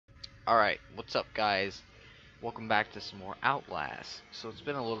Alright, what's up guys? Welcome back to some more Outlast. So it's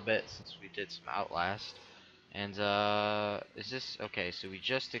been a little bit since we did some Outlast. And is this okay, so we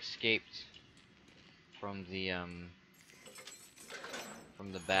just escaped from the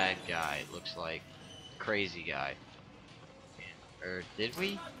bad guy, it looks like. Crazy guy. Or did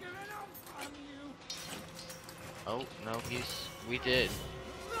we? Oh no, we did.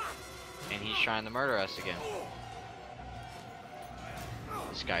 And he's trying to murder us again.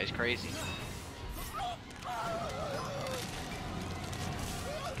 This guy's crazy.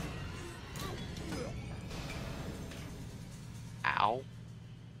 Ow.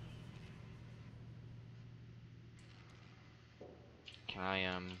 Can I,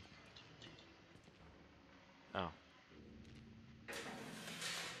 oh. Can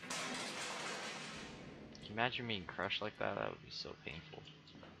you imagine being crushed like that? That would be so painful.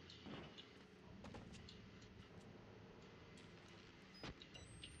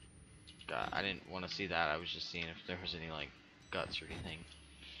 God, I didn't want to see that. I was just seeing if there was any, like, guts or anything.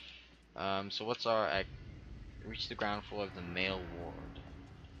 So what's our reach the ground floor of the male ward.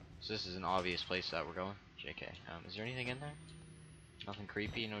 So this is an obvious place that we're going. JK. Is there anything in there? Nothing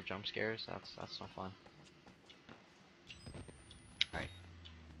creepy, no jump scares. That's no fun. Alright.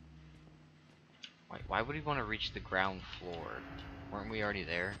 Why would he want to reach the ground floor? Weren't we already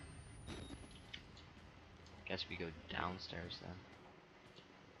there? Guess we go downstairs then.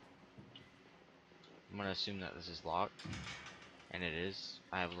 I'm gonna assume that this is locked. And it is.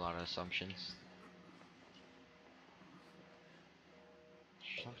 I have a lot of assumptions.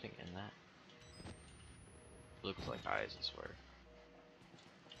 There's something in that. Looks like eyes, I swear.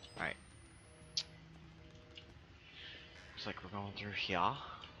 Alright. Looks like we're going through here.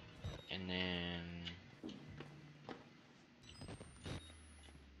 And then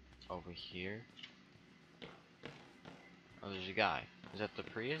over here. Oh, there's a guy. Is that the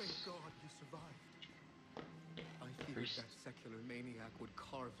Prius? Thank God you survived. I feared Priest? that secular maniac would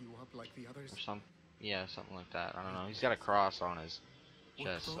carve you up like the others. Or yeah, something like that. I don't know. He's got a cross on his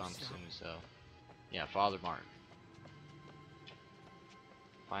chest, so I'm close now. assuming so. Yeah, Father Mark.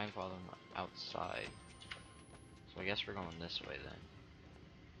 Find Father Mark outside. So I guess we're going this way then.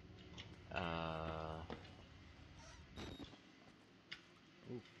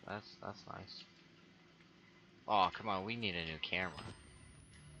 Ooh, that's nice. Oh, come on, we need a new camera.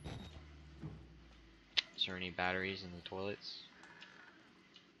 Is there any batteries in the toilets?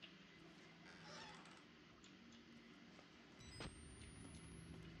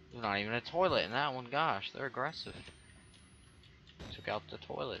 There's not even a toilet in that one. Gosh, they're aggressive. Took out the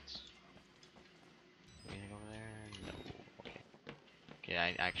toilets. Anything over there? No. Okay. Okay,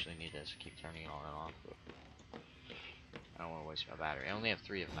 I actually need this. Keep turning it on and off. But I don't want to waste my battery. I only have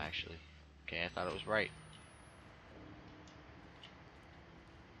 3 of them actually. Okay, I thought it was right.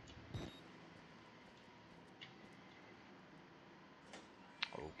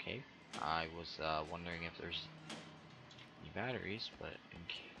 Okay. I was wondering if there's any batteries, but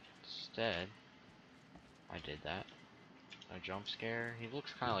instead I did that. A jump scare. He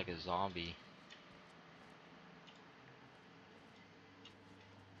looks kind of like a zombie.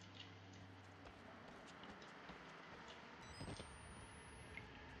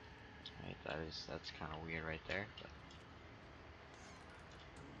 Right, that's kind of weird right there. But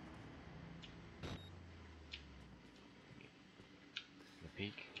the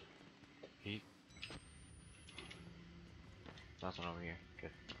peek. Peek. Nothing over here.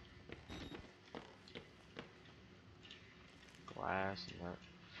 Good. Glass and the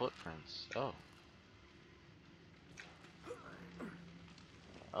footprints. Oh.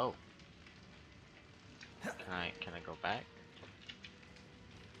 Oh. Can I go back?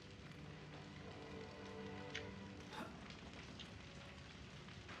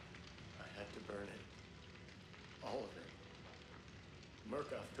 I had to burn it. All of it.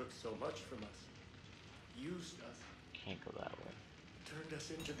 Murkoff took so much from us. Used us. Can't go that way. Turned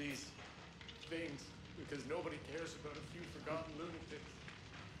us into these things because nobody cares about a few forgotten lunatics.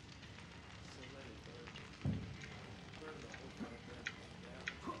 So let it burn. Burn the whole goddamn thing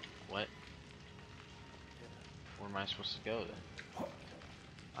down. What? Where am I supposed to go then?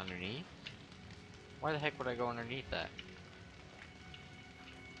 Underneath? Why the heck would I go underneath that?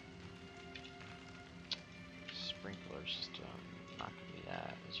 Sprinkler system. Not gonna be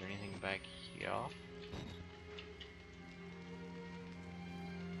that. Is there anything back here?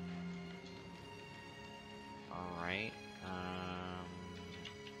 Alright.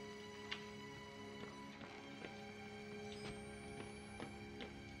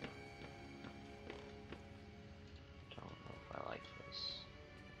 Don't know if I like this.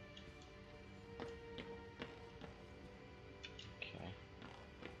 Okay.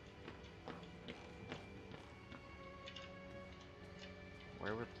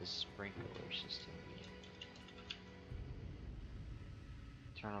 Where would the sprinkler system be?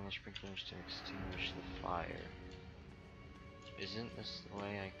 Turn on the sprinklers to extinguish the fire. Isn't this the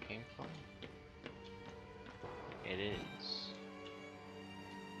way I came from? It is.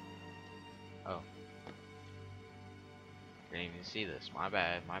 Oh. Didn't even see this. My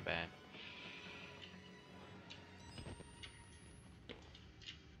bad, my bad.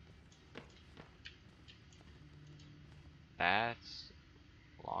 Baths,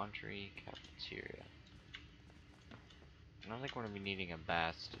 laundry, cafeteria. I don't think we're gonna be needing a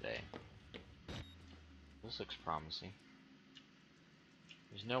bath today. This looks promising.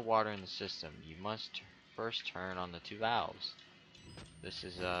 There's no water in the system. You must first turn on the 2 valves. This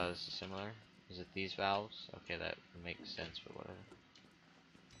is similar. Is it these valves? Okay, that makes sense, but whatever.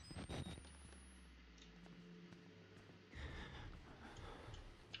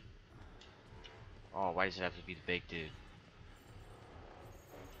 Oh, why does it have to be the big dude?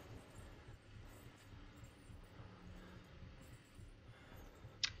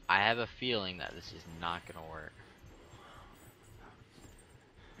 I have a feeling that this is not gonna work.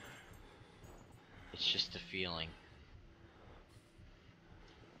 It's just a feeling.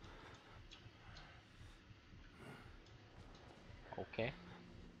 Okay.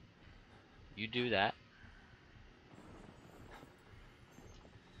 You do that.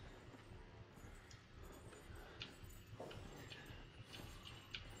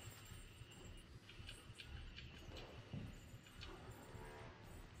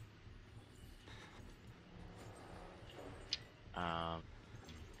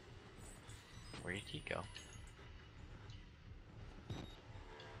 Where did he go?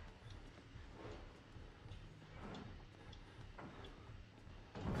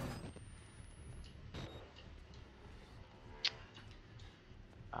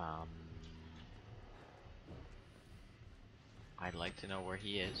 I'd like to know where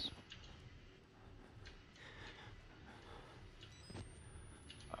he is.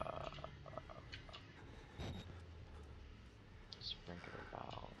 Sprinkler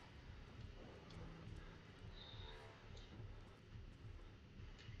valve.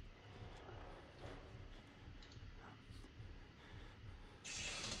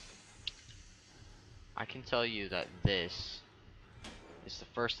 I can tell you that this is the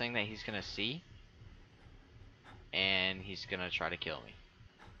first thing that he's gonna see, and he's gonna try to kill me.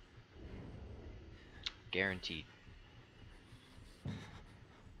 Guaranteed.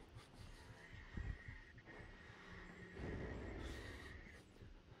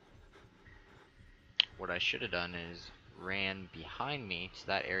 What I should have done is ran behind me to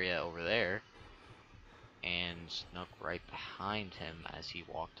that area over there and snuck right behind him as he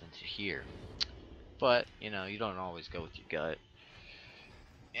walked into here. But, you know, you don't always go with your gut.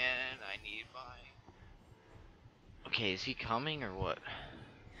 And I need my... Okay, is he coming or what?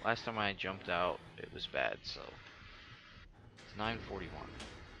 Last time I jumped out, it was bad, so... It's 9:41.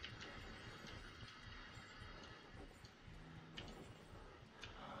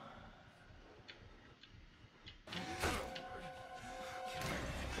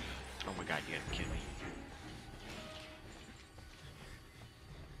 Oh my god, you gotta kill me.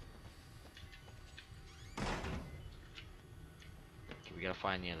 Okay, we gotta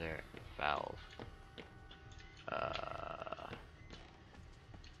find the other valve.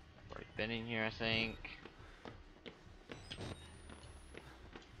 Already been in here, I think.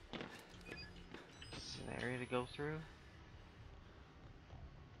 This is an area to go through.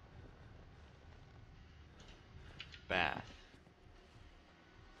 Bath.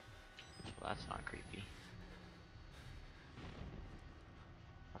 Well, that's not creepy.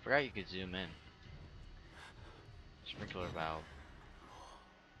 I forgot you could zoom in. Sprinkler valve.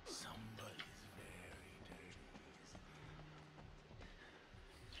 Somebody's very dirty.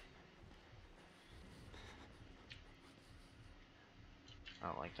 I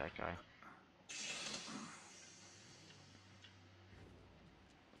don't like that guy.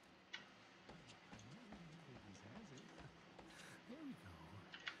 There we go.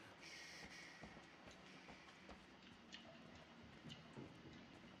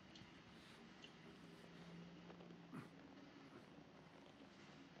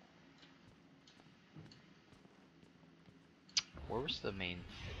 Where was the main?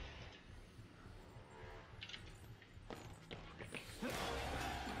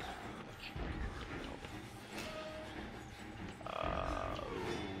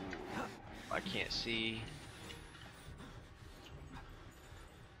 I can't see.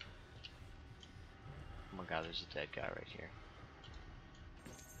 Oh my god, there's a dead guy right here.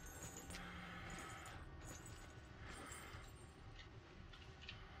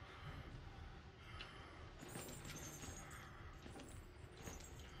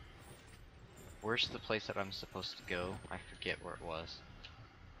 Where's the place that I'm supposed to go? I forget where it was.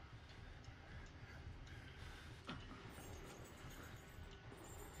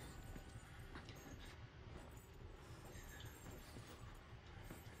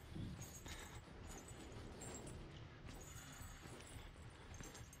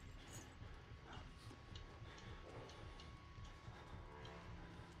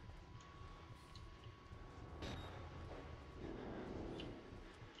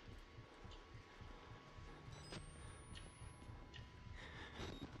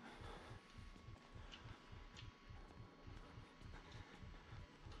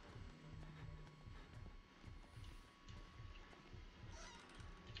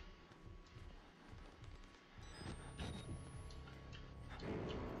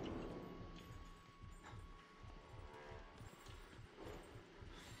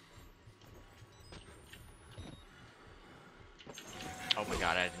 Oh my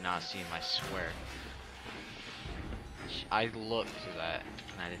god, I did not see him, I swear. I looked to that,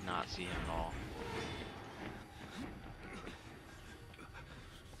 and I did not see him at all.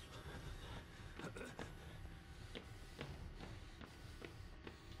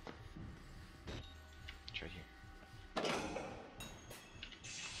 It's right here.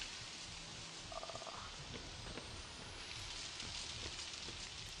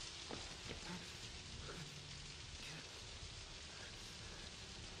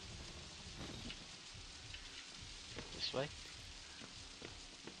 This way?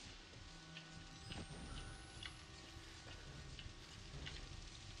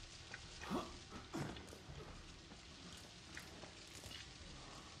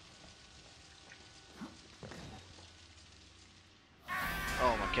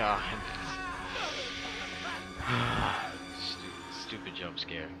 Oh my god. Stupid jump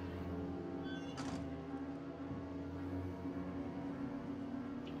scare.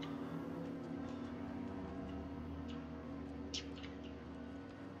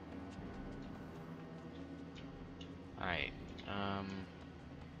 Alright,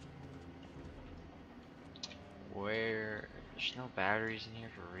 where, there's no batteries in here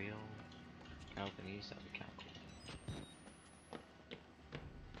for real? Can I open these? That'd be kinda cool.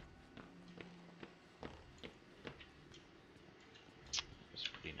 It's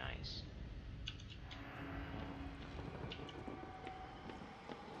pretty nice.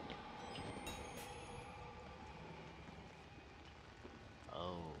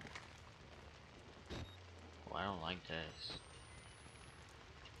 Oh. Well, I don't like this.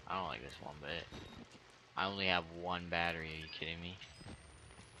 I don't like this one bit. I only have one battery, are you kidding me?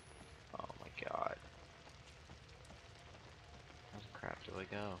 Oh my god. How the crap do I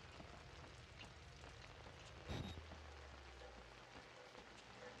go?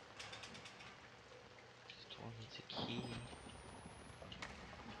 This door needs a key.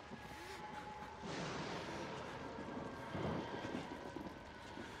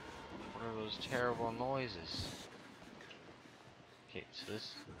 What are those terrible noises? Okay, so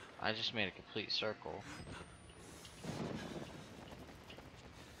this, I just made a complete circle.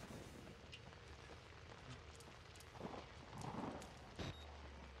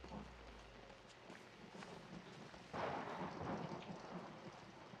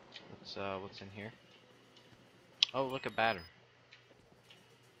 What's in here? Oh, look, a battery.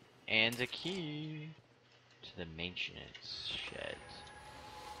 And a key to the maintenance shed.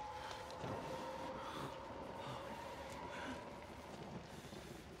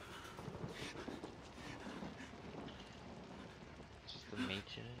 This is the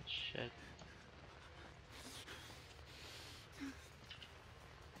maintenance shed.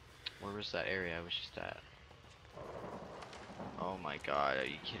 Where was that area I was just at? Oh my god, are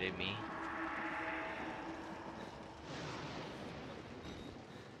you kidding me?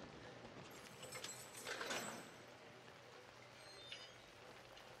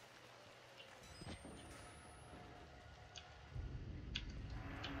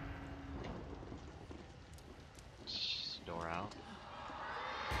 Door out.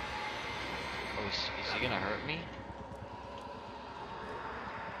 Oh, is he gonna hurt me?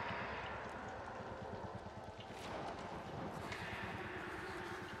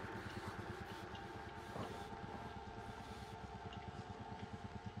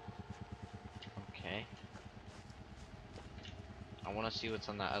 Okay. I want to see what's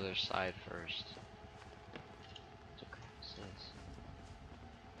on the other side first. What the crap is this?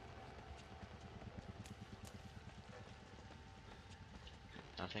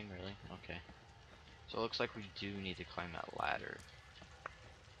 Nothing really? Okay. So it looks like we do need to climb that ladder.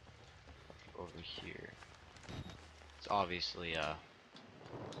 Over here. It's obviously,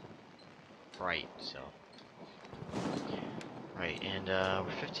 bright, so. Right, and,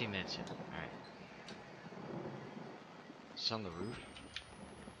 we're 15 minutes in. Alright. this on the roof?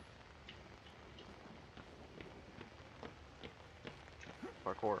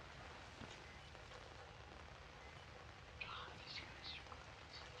 Parkour. God, these guys are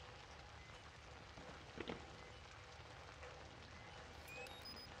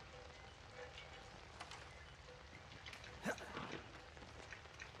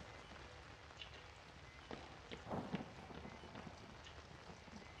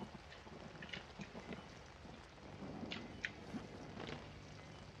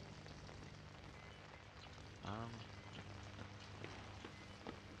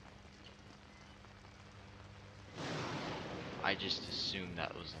I just assumed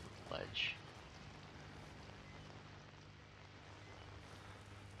that was a ledge.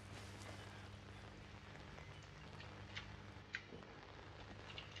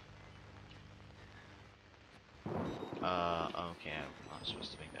 Okay, I'm not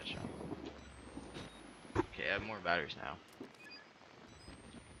supposed to make that shot. Okay, I have more batteries now.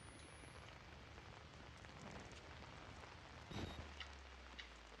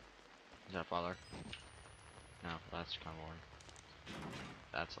 Is that father? No, that's kind of boring.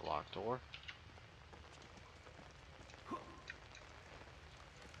 That's a locked door.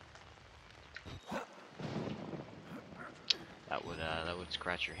 That would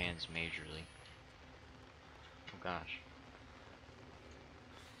scratch your hands majorly. Oh gosh.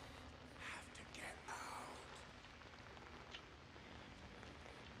 Have to get out.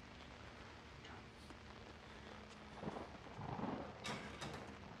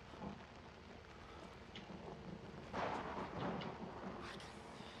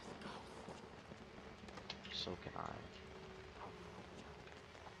 So can I.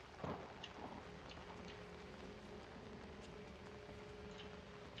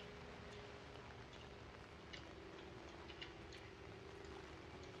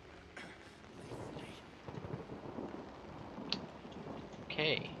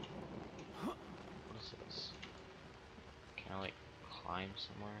 Okay. What is this? Can I like climb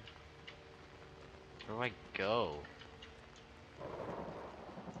somewhere? Where do I go?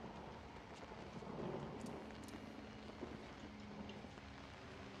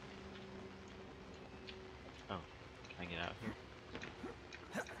 Oh, can I get out here?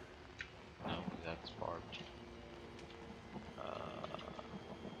 No, 'cause that's barbed.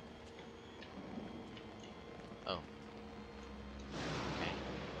 Oh. Okay.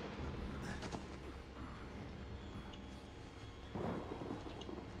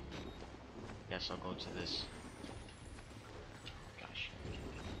 Guess I'll go to this. Gosh. Am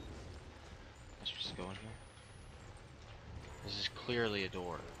I supposed to go in here? This is clearly a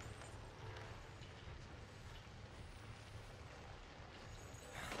door.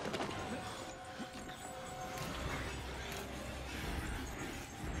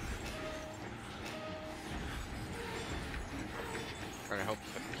 I hope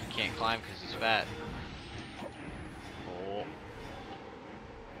he can't climb because he's fat. Oh.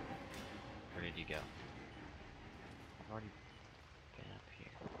 Where did he go? I've already been up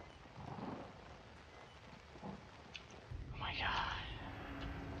here. Oh my god.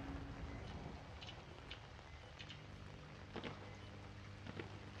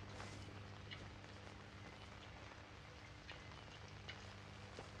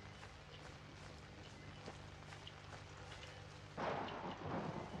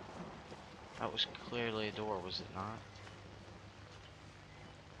 That was clearly a door, was it not?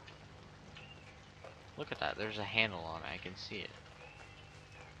 Look at that, there's a handle on it, I can see it.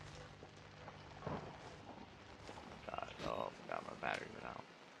 God, oh god, my battery went out.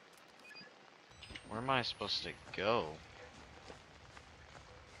 Where am I supposed to go?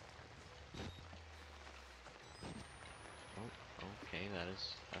 Oh, okay,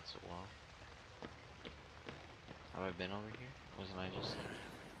 that's a wall. Have I been over here? Wasn't I just there?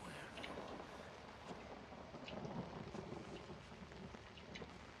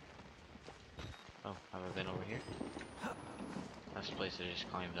 Oh, have I been over here? That's the place I just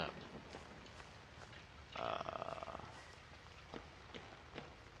climbed up.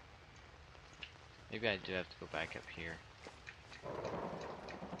 Maybe I do have to go back up here.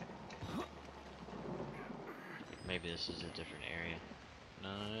 Maybe this is a different area.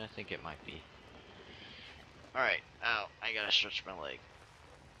 No, I think it might be. Alright, ow, I gotta stretch my leg.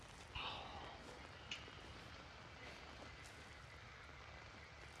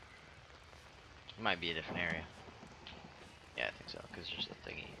 It might be a different area. Yeah, I think so, because there's a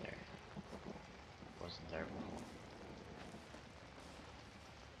thingy there. Wasn't there before.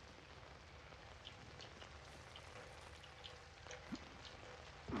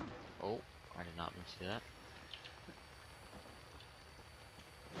 Oh, I did not mean to do that.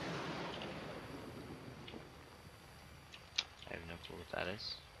 That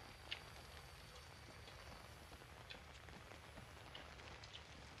is.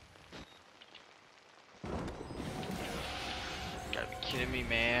 Gotta be kidding me,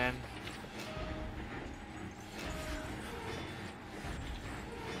 man.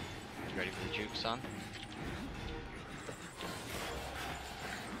 You ready for the juke, son?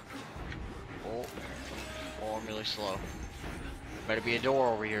 Oh. Oh, I'm really slow. Better be a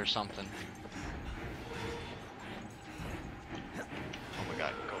door over here or something. Oh my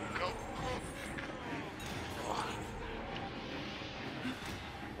god, go, go, go. Oh.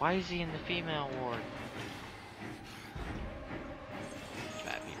 Why is he in the female ward?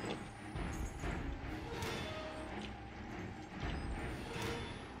 Bad people.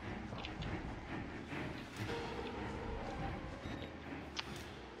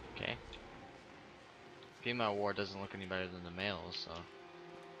 Okay. Female ward doesn't look any better than the males, so.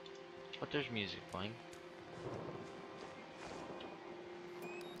 But there's music playing.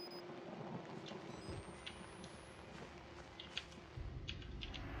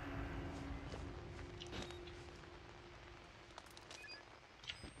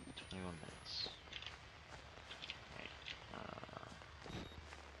 Minutes. Okay.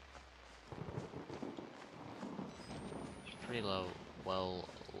 It's pretty low, well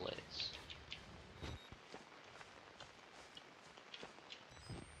lit.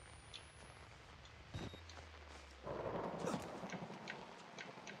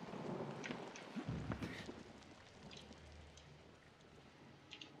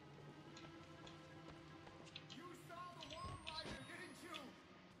 You saw the Wall Rider, didn't you?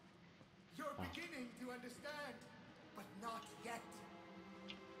 You're beginning to understand, but not yet.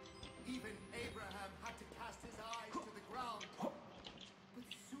 Even Abraham had to cast his eyes to the ground. But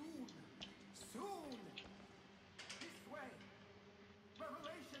soon, soon, this way,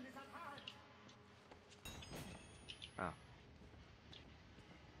 revelation is at hand. Oh.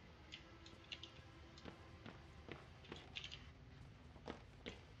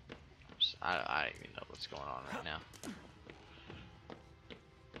 I don't even know what's going on right now.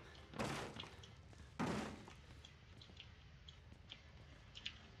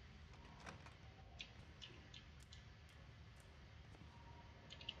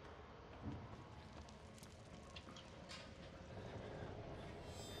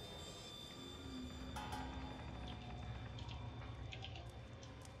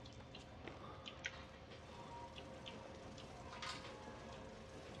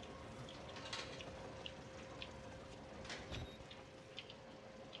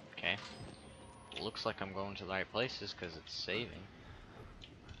 Okay. Looks like I'm going to the right places because it's saving.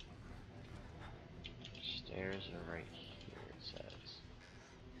 Stairs are right here, it says.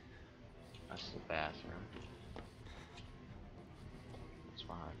 That's the bathroom. What's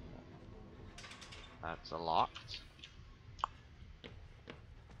behind that? That's locked.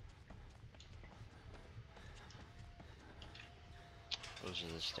 Those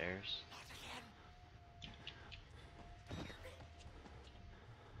are the stairs.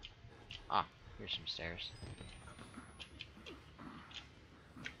 Ah, here's some stairs.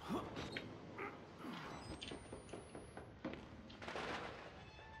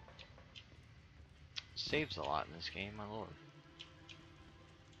 Saves a lot in this game, my lord.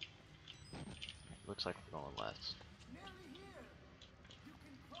 Looks like we're going left. Nearly here. You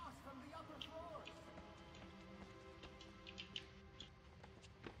can cross from the upper floors.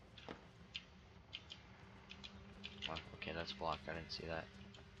 Oh, okay, that's blocked. I didn't see that.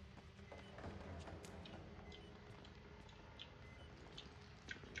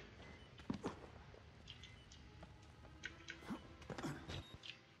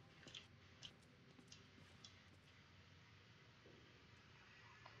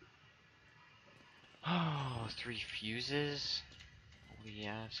 Oh, 3 fuses? What are you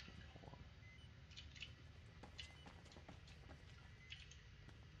asking for?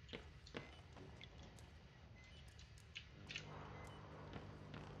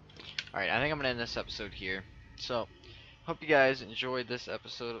 Alright, I think I'm gonna end this episode here. So, hope you guys enjoyed this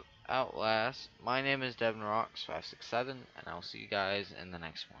episode of Outlast. My name is DevinRocks567, and I'll see you guys in the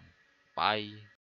next one. Bye.